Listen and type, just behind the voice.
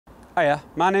Hiya,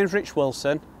 my name's Rich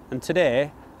Wilson and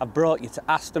today I've brought you to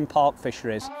Aston Park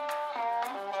Fisheries.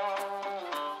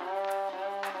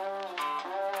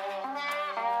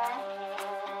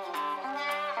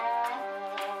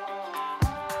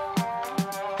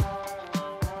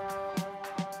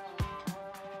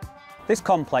 This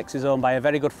complex is owned by a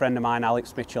very good friend of mine,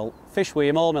 Alex Mitchell. Fished with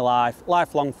him all my life,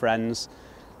 lifelong friends.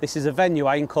 This is a venue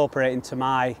I incorporate into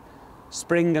my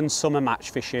spring and summer match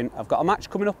fishing. I've got a match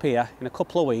coming up here in a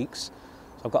couple of weeks.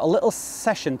 So I've got a little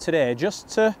session today just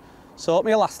to sort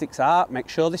my elastics out, make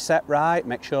sure they set right,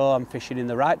 make sure I'm fishing in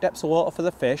the right depths of water for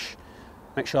the fish,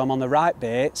 make sure I'm on the right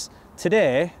baits.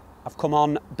 Today, I've come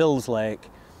on Bills Lake.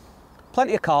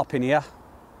 Plenty of carp in here,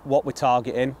 what we're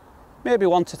targeting. Maybe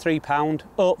 1 to 3 pound,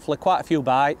 hopefully quite a few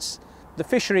bites. The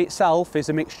fishery itself is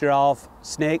a mixture of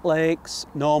snake lakes,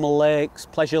 normal lakes,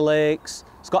 pleasure lakes.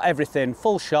 It's got everything,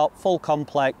 full shop, full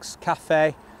complex,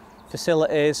 cafe,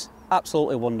 facilities,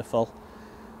 absolutely wonderful.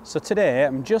 So today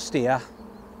I'm just here,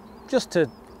 just to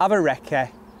have a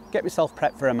recce, get myself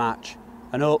prepped for a match,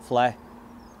 and hopefully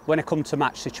when I come to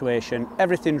match situation,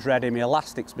 everything's ready, my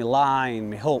elastics, my line,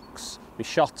 my hooks, my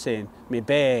shotting, my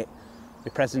bait,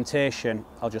 my presentation.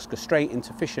 I'll just go straight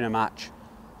into fishing a match,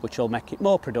 which will make it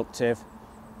more productive,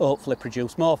 hopefully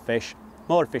produce more fish,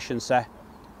 more efficiency,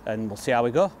 and we'll see how we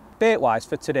go. Bait wise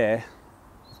for today,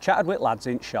 I've chatted with lads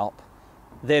in shop.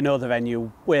 They know the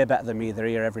venue way better than me, they're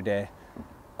here every day.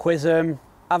 Quiz them,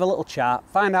 have a little chat,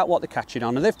 find out what they're catching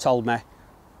on, and they've told me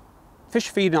fish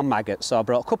feeding on maggots, so I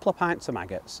brought a couple of pints of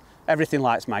maggots. Everything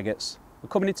likes maggots. We're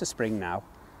coming into spring now,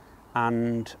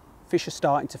 and fish are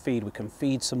starting to feed. We can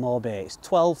feed some more bait. It's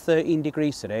 12, 13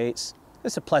 degrees today. It's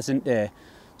a pleasant day.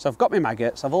 So I've got my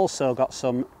maggots. I've also got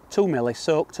some 2 milli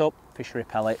soaked up fishery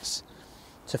pellets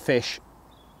to fish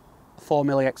a 4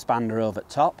 milli expander over the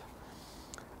top.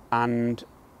 And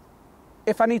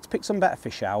if I need to pick some better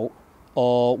fish out,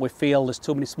 or we feel there's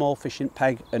too many small fish in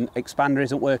peg and expander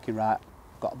isn't working right,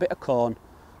 I've got a bit of cone.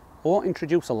 I won't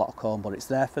introduce a lot of cone, but it's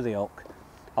there for the hook.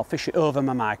 I'll fish it over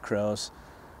my micros.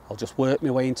 I'll just work my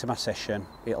way into my session.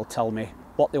 It'll tell me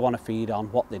what they want to feed on,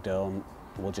 what they don't.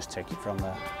 We'll just take it from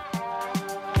there.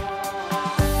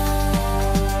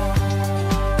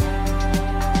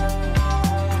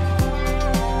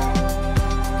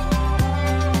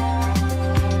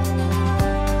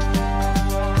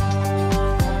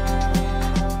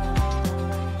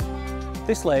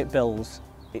 This lake Bills,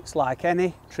 it's like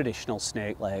any traditional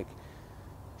snake lake.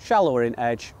 Shallower in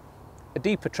edge, a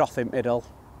deeper trough in middle,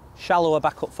 shallower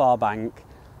back up far bank.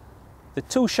 The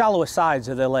two shallower sides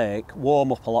of the lake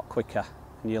warm up a lot quicker.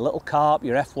 And your little carp,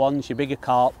 your F1s, your bigger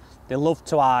carp, they love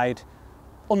to hide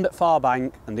under far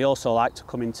bank, and they also like to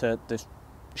come into the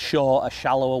shorter,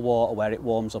 shallower water where it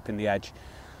warms up in the edge.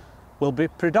 We'll be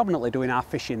predominantly doing our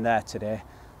fishing there today.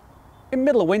 In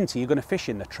middle of winter, you're going to fish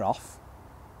in the trough,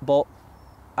 but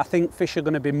I think fish are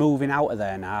going to be moving out of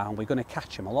there now, and we're going to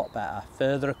catch them a lot better,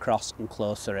 further across and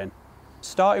closer in.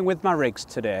 Starting with my rigs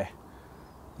today,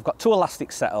 I've got 2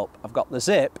 elastics set up. I've got the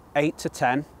zip 8 to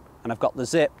 10 and I've got the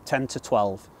zip 10 to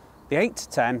 12. The 8 to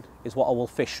 10 is what I will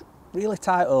fish really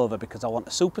tight over because I want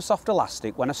a super soft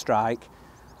elastic when I strike,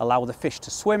 allow the fish to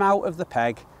swim out of the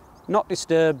peg, not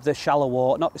disturb the shallow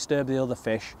water, not disturb the other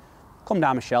fish, come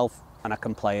down my shelf and I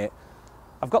can play it.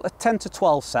 I've got the 10 to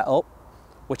 12 set up,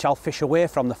 which I'll fish away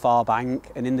from the far bank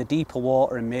and in the deeper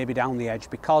water and maybe down the edge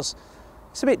because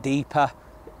it's a bit deeper.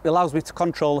 It allows me to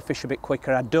control the fish a bit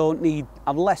quicker.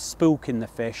 I'm less spooking the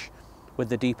fish with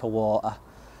the deeper water.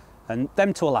 And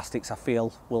them 2 elastics I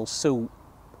feel will suit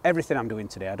everything I'm doing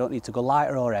today. I don't need to go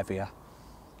lighter or heavier.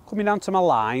 Coming down to my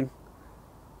line,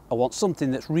 I want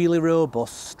something that's really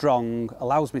robust, strong,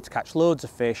 allows me to catch loads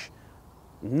of fish.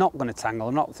 I'm not going to tangle,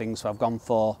 I'm not things, so I've gone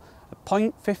for a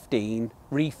 0.15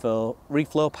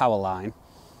 reflow power line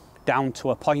down to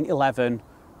a 0.11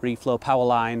 reflow power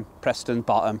line, Preston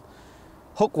bottom.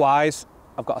 Hook wise,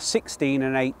 I've got a 16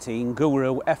 and 18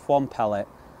 Guru F1 pellet.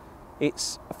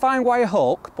 It's a fine wire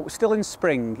hook, but we're still in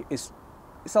spring. It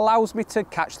allows me to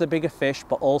catch the bigger fish,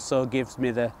 but also gives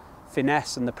me the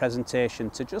finesse and the presentation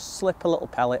to just slip a little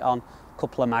pellet on, a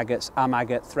couple of maggots, a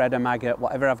maggot, thread a maggot,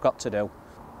 whatever I've got to do.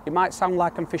 It might sound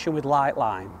like I'm fishing with light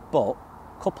line, but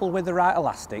coupled with the right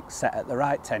elastic set at the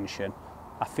right tension,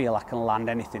 I feel I can land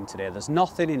anything today. There's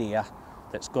nothing in here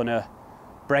that's gonna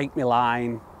break my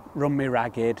line, run me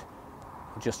ragged.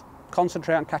 Just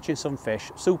concentrate on catching some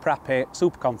fish. Super happy,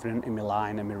 super confident in my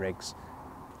line and my rigs.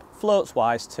 Floats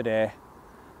wise today,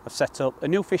 I've set up a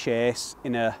Nufish Ace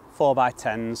in a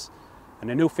 4x10s and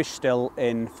a Nufish still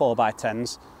in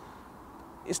 4x10s.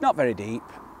 It's not very deep.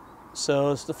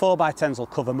 so the 4x10s will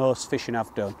cover most fishing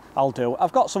I've do.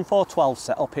 I've got some 412s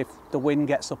set up if the wind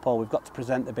gets up or we've got to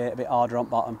present the bait a bit harder on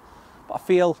bottom. But I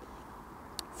feel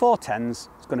 410s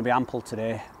is going to be ample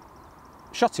today.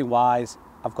 Shotting wise,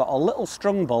 I've got a little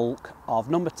strung bulk of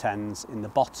number 10s in the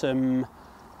bottom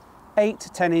 8 to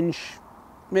 10 inch,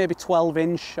 maybe 12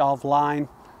 inch of line.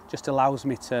 Just allows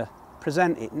me to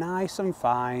present it nice and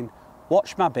fine,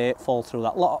 watch my bait fall through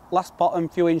that last bottom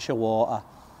few inch of water.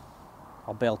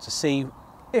 I'll be able to see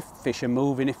if fish are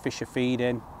moving, if fish are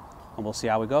feeding, and we'll see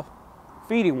how we go.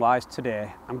 Feeding wise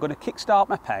today, I'm going to kickstart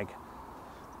my peg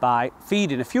by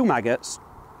feeding a few maggots,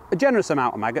 a generous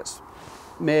amount of maggots,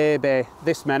 maybe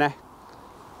this many,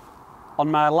 on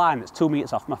my line that's 2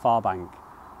 metres off my far bank.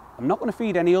 I'm not going to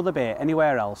feed any other bait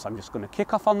anywhere else. I'm just going to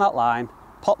kick off on that line,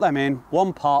 pot them in,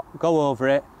 one pot, go over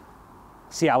it,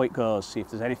 see how it goes, see if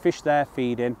there's any fish there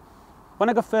feeding. When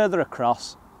I go further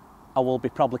across, I will be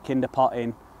probably kinder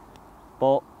potting,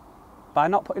 but by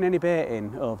not putting any bait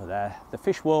in over there, the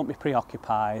fish won't be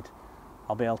preoccupied.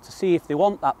 I'll be able to see if they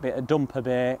want that bit of dumper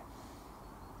bait,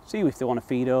 see if they want to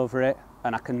feed over it,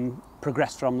 and I can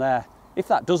progress from there. If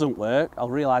that doesn't work, I'll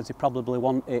realise they probably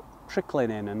want it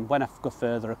trickling in, and when I go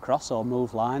further across or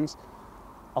move lines,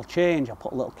 I'll change, I'll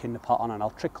put a little kinder pot on and I'll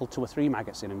trickle 2 or 3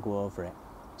 maggots in and go over it.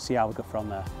 See how we go from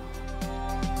there.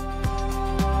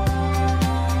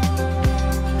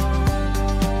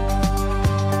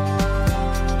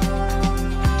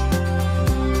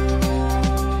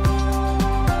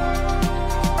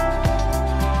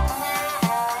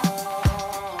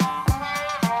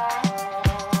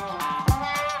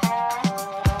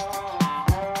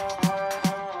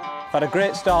 I've had a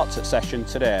great start to session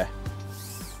today,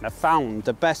 and I've found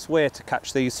the best way to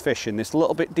catch these fish in this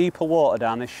little bit deeper water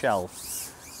down this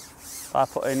shelf by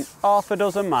putting half a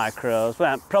dozen micros,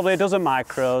 well, probably a dozen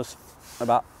micros,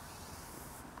 about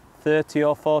 30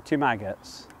 or 40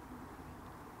 maggots,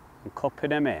 and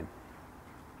cupping them in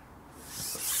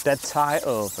dead tight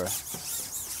over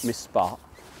my spot,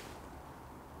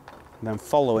 and then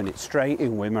following it straight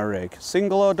in with my rig.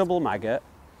 Single or double maggot.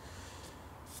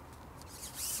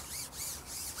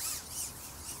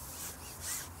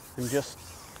 And just,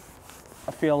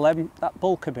 I feel that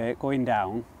bulk of bait going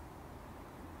down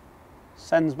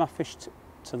sends my fish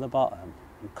to the bottom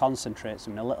and concentrates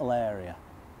in a little area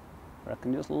where I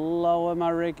can just lower my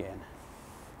rig in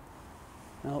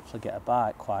and hopefully get a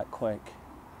bite quite quick.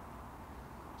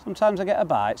 Sometimes I get a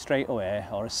bite straight away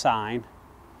or a sign.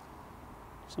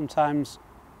 Sometimes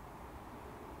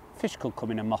fish could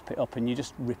come in and mop it up and you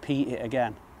just repeat it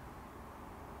again.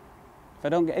 If I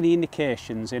don't get any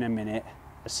indications in a minute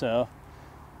or so,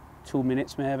 2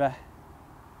 minutes maybe,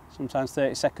 sometimes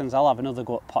 30 seconds, I'll have another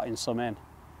go at potting some in.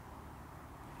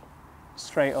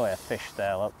 Straight away a fish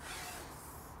there, look.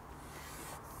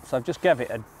 So I've just gave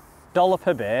it a dollop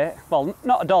of bait, well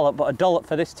not a dollop but a dollop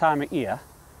for this time of year.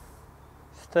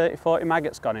 30-40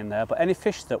 maggots gone in there, but any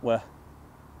fish that were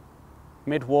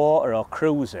mid-water or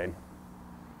cruising,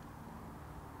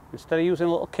 instead of using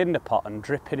a little kinder pot and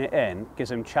dripping it in, gives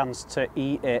them a chance to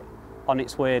eat it on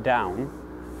its way down.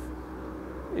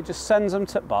 It just sends them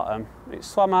to the bottom. It's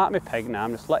swam out of my peg now,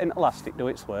 I'm just letting the elastic do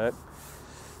its work.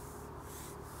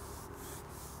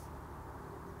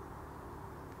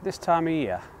 This time of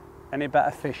year, any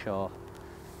better fish or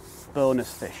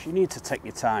bonus fish, you need to take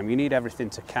your time, you need everything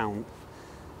to count.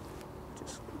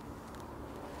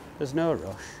 There's no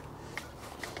rush.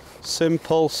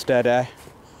 Simple, steady,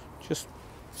 just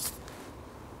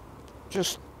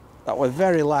that was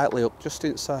very lightly up, just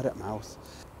inside that mouth.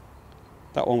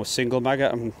 That one was single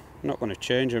maggot. I'm not going to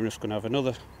change, I'm just going to have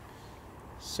another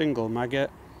single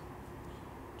maggot.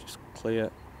 Just clear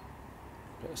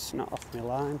a bit of snot off my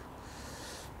line.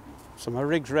 So my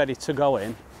rig's ready to go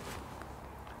in.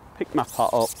 Pick my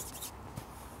pot up.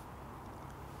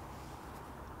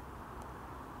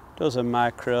 Dozen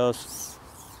micros.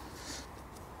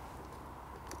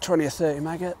 20 or 30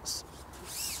 maggots.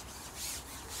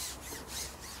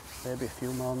 Maybe a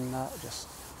few more than that, just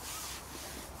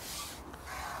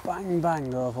bang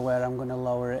bang over where I'm going to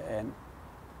lower it in.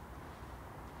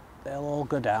 They'll all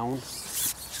go down.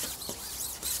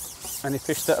 Any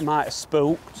fish that I might have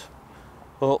spooked,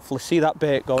 hopefully see that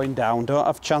bait going down, don't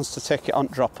have a chance to take it on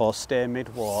drop or stay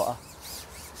mid-water.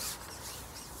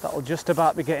 That'll just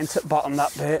about be getting to the bottom,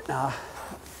 that bait now.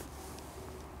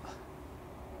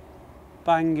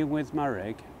 Banging with my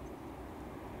rig.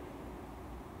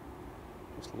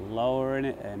 Just lowering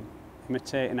it in,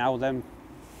 imitating how them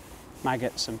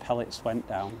maggots and pellets went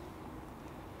down.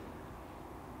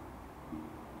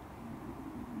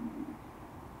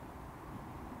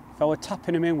 If I were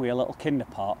tapping them in with a little kinder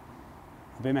pot,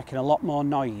 I I'll be making a lot more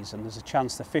noise, and there's a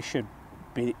chance the fish should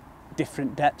be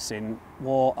different depths in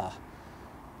water.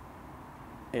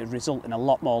 It'll result in a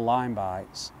lot more line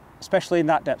bites, especially in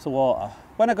that depth of water.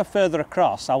 When I go further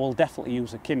across, I will definitely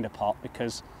use a kinder pot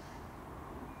because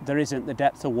there isn't the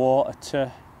depth of water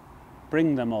to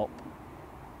bring them up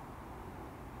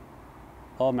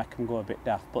or make them go a bit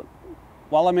daft. But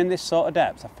while I'm in this sort of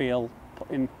depth, I feel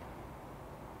putting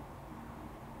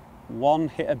one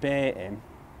hit of bait in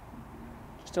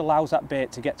just allows that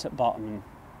bait to get to the bottom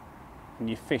and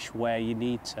you fish where you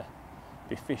need to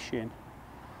be fishing.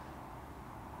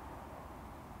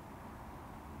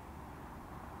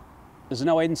 There's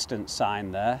no instant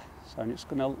sign there, so I'm just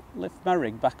going to lift my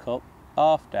rig back up,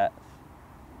 half depth.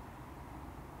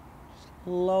 Just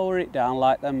lower it down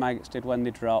like them maggots did when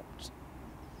they dropped.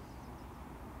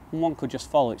 And one could just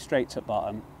follow it straight to the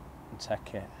bottom and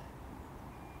take it.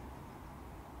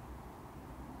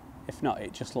 If not,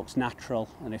 it just looks natural,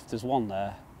 and if there's one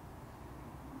there,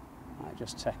 I might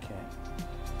just take it.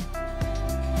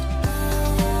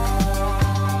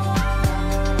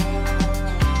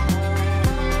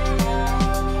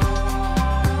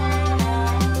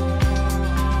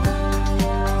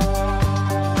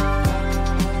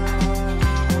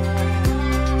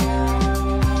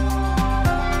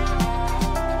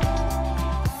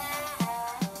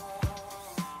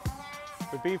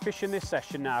 We've been fishing this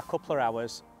session now a couple of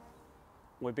hours.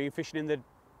 We've been fishing in the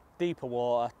deeper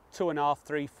water, 2.5,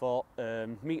 3 foot,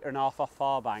 metre and a half off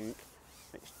far bank.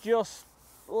 It's just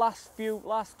last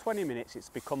 20 minutes it's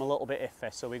become a little bit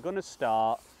iffy, so we're going to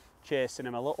start chasing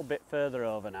them a little bit further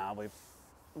over now. We've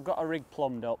got a rig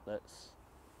plumbed up that's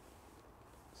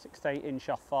 6 to 8 inch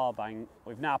off far bank.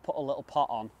 We've now put a little pot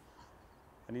on,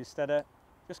 and instead of,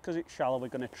 just because it's shallow, we're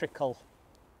going to trickle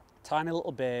a tiny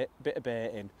little bit of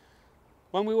bait in.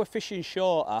 When we were fishing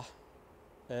shorter,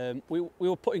 we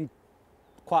were putting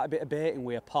quite a bit of bait in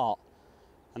with a pot,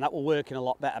 and that were working a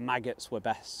lot better. Maggots were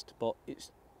best, but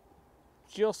it's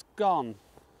just gone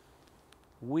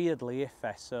weirdly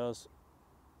iffy, so it's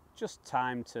just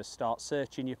time to start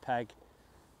searching your peg,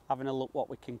 having a look what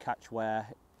we can catch where,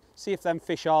 see if them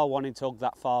fish are wanting to hug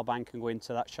that far bank and go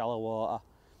into that shallow water.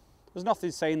 There's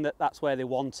nothing saying that that's where they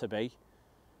want to be,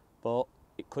 but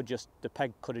it could just, the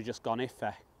peg could have just gone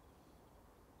iffy.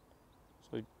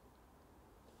 So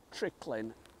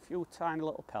trickling a few tiny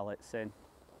little pellets in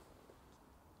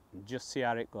and just see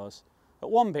how it goes. At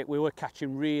one bit we were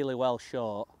catching really well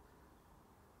short,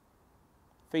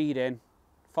 feeding,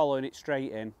 following it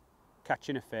straight in,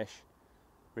 catching a fish,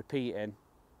 repeating.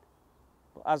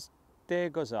 But as day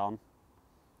goes on,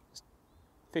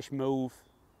 fish move,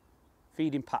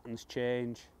 feeding patterns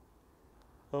change.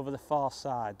 Over the far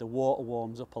side the water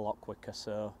warms up a lot quicker,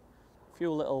 so a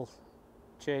few little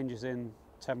changes in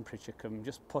temperature can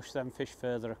just push them fish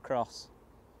further across.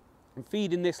 And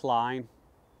feeding this line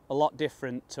a lot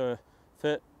different to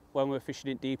when we were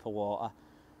fishing in deeper water.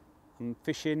 I'm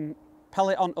fishing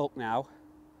pellet on hook now,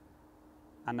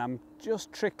 and I'm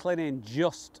just trickling in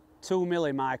just 2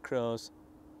 millimicros.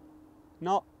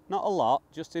 Not a lot,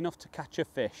 just enough to catch a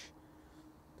fish.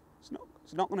 It's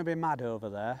not going to be mad over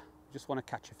there. I just want to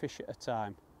catch a fish at a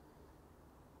time.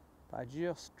 By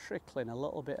just trickling a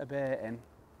little bit of bait in,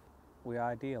 we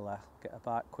ideally get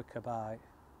a quicker bite.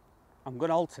 I'm going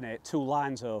to alternate 2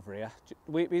 lines over here.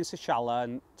 With it being so shallow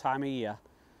and time of year,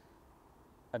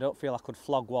 I don't feel I could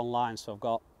flog one line, so I've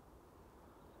got,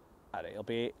 it'll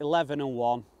be 11 and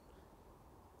 1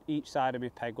 each side of my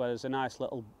peg where there's a nice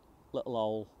little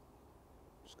hole.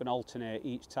 Just going to alternate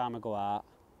each time I go out.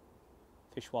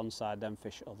 Fish one side, then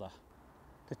fish other.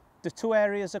 The 2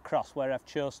 areas across where I've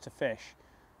chose to fish,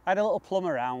 I had a little plumb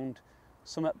around.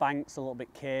 Some at banks a little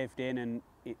bit caved in and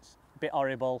it's a bit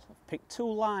horrible. I've picked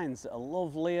 2 lines that are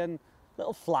lovely and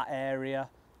little flat area.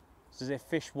 It's as if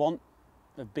fish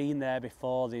have been there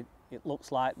before. It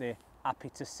looks like they're happy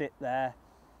to sit there.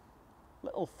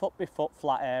 Little foot by foot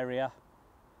flat area.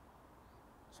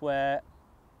 It's where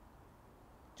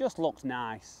just looks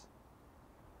nice.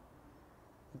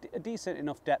 A decent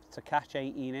enough depth to catch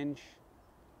 18 inch.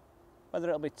 Whether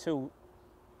it'll be too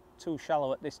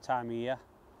shallow at this time of year,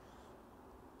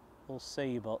 we'll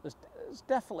see, but there's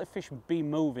definitely fish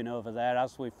been moving over there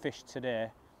as we've fished today.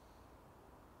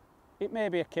 It may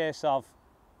be a case of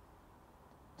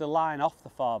the line off the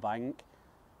far bank,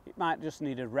 it might just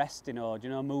need a resting or, you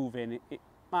know, moving. It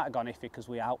might have gone iffy because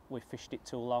we fished it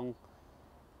too long.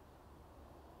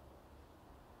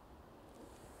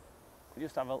 We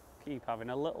just keep having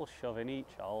a little shove in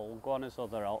each hole. We'll go on this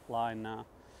other line now.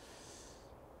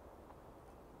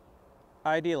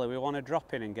 Ideally we want to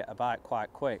drop in and get a bite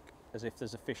quite quick, as if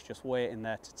there's a fish just waiting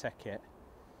there to take it.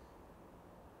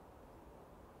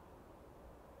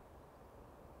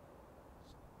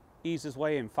 easiest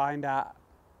way in, find out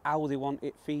how they want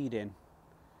it feeding.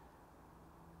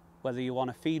 Whether you want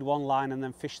to feed one line and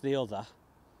then fish the other,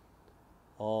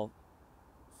 or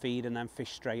feed and then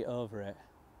fish straight over it.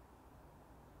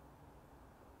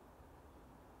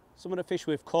 Some of the fish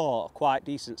we've caught are quite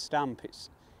decent stamp.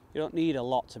 You don't need a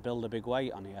lot to build a big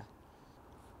weight on here.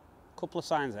 A couple of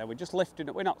signs there, we're just lifting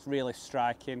it, we're not really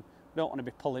striking, we don't want to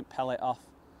be pulling pellet off.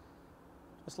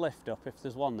 Just lift up, if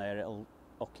there's one there it'll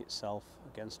hook itself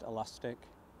against elastic.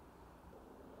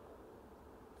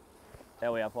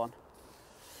 There we have one.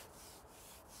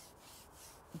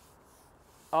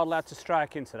 Hardly had to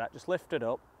strike into that, just lift it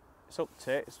up, it's hooked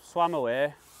it, it's swam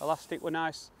away, elastic were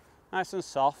nice and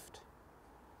soft,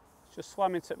 just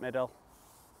swam into the middle.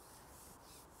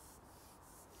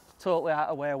 It's totally out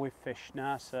of where we've fished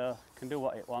now, so it can do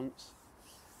what it wants.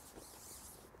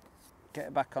 Get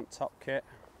it back on top kit.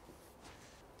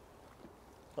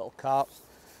 Little carp,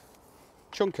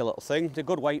 chunky little thing, they're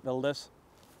good weight builders.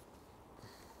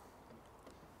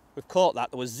 We've caught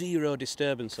that, there was zero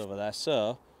disturbance over there,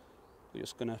 so we're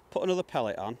just going to put another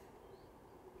pellet on.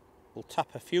 We'll tap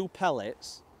a few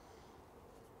pellets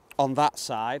on that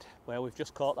side where we've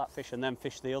just caught that fish and then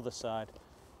fish the other side.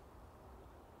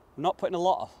 I'm not putting a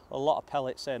lot of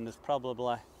pellets in, there's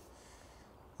probably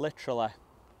literally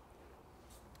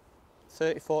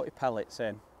 30-40 pellets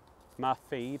in my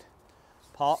feed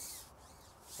pot.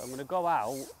 So I'm going to go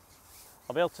out,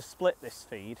 I'll be able to split this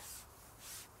feed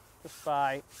just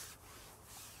by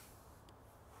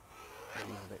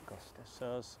a bit gusty.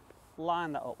 So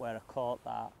line that up where I caught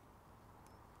that.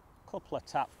 Couple of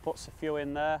taps, puts a few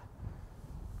in there.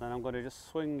 Then I'm going to just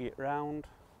swing it round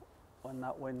when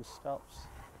that wind stops.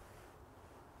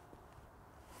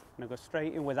 I'm going to go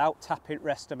straight in without tapping the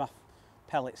rest of my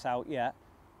pellets out yet.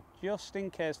 Just in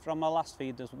case from my last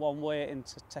feed there's one waiting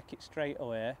to take it straight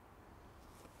away.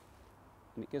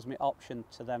 And it gives me option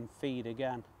to then feed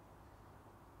again.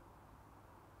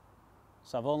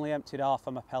 So I've only emptied half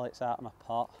of my pellets out of my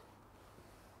pot.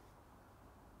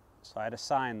 So I had a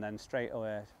sign then straight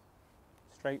away,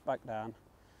 straight back down.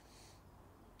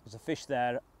 There's a fish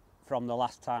there from the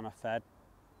last time I fed.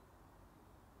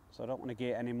 So I don't want to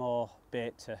get any more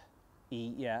bait to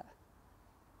eat yet.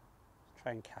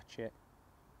 Try and catch it.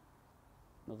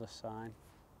 Another sign.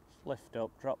 Just lift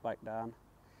up, drop back down.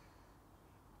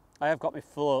 I have got my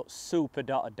float super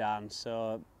dotted down,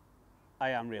 so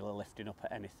I am really lifting up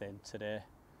at anything today.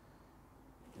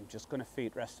 I'm just going to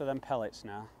feed the rest of them pellets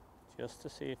now, just to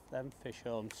see if them fish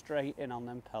home straight in on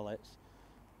them pellets.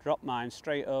 Drop mine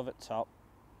straight over top.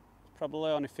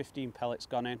 Probably only 15 pellets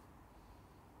gone in.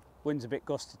 Wind's a bit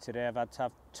gusty today. I've had to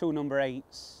have 2 number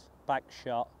 8s back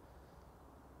shot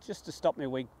just to stop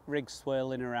my rig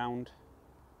swirling around.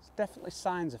 There's definitely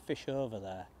signs of fish over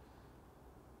there.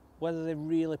 Whether they're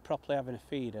really properly having a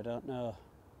feed, I don't know.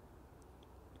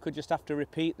 You could just have to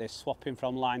repeat this, swapping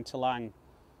from line to line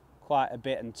quite a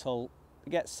bit until it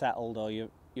gets settled, or you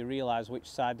realise which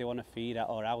side they want to feed at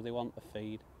or how they want to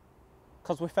feed.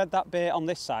 Because we fed that bait on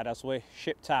this side as we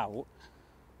shipped out,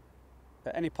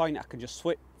 at any point I can just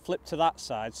flip to that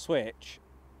side, switch,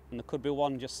 and there could be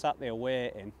one just sat there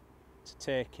waiting to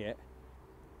take it.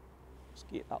 Just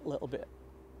get that little bit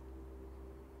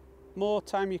more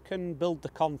time, you can build the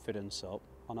confidence up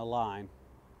on a line.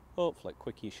 Hopefully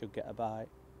quick you should get a bite.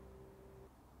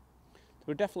 There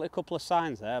were definitely a couple of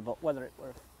signs there, but whether it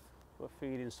were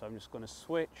feeding, so I'm just going to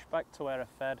switch back to where I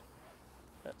fed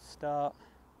at the start.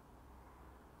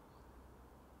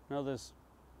 I know there's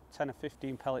 10 or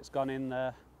 15 pellets gone in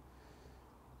there.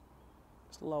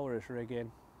 Just lower his rig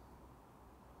in.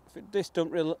 If this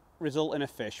doesn't result in a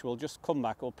fish, we'll just come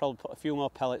back, we'll probably put a few more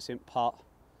pellets in pot,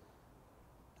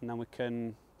 and then we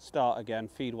can start again,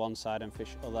 feed one side and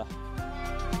fish other.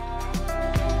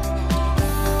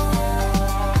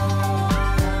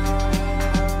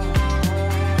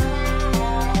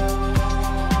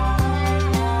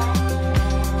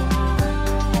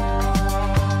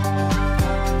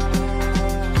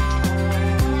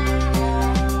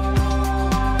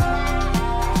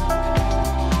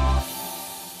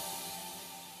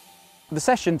 The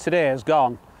session today has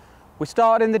gone. We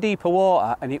started in the deeper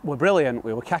water and it were brilliant.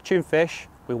 We were catching fish,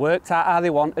 we worked out how they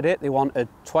wanted it. They wanted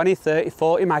 20, 30,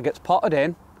 40 maggots potted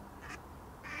in,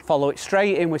 follow it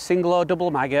straight in with single or double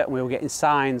maggot, and we were getting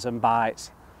signs and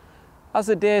bites. As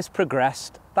the days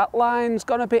progressed, that line's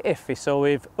gone a bit iffy, so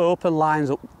we've opened lines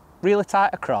up really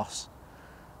tight across.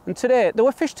 And today, there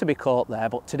were fish to be caught there,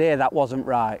 but today that wasn't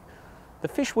right. The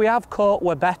fish we have caught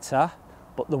were better,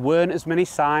 but there weren't as many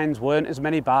signs, weren't as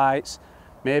many bites.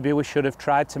 Maybe we should have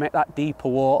tried to make that deeper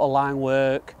water line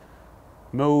work,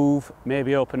 move,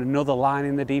 maybe open another line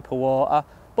in the deeper water.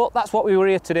 But that's what we were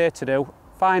here today to do,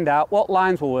 find out what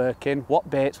lines were working, what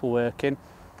baits were working.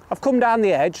 I've come down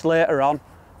the edge later on,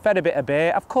 fed a bit of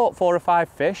bait, I've caught 4 or 5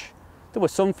 fish. There were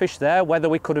some fish there, whether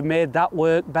we could have made that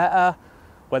work better,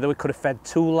 whether we could have fed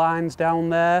 2 lines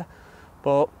down there.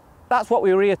 But that's what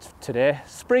we were here today,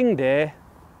 spring day.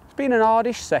 It's been an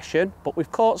hardish session, but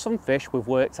we've caught some fish, we've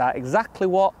worked out exactly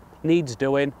what needs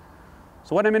doing.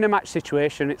 So when I'm in a match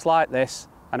situation, it's like this,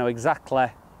 I know exactly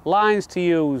lines to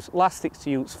use, elastics to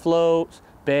use, floats,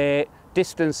 bait,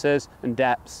 distances and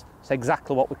depths. It's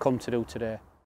exactly what we come to do today.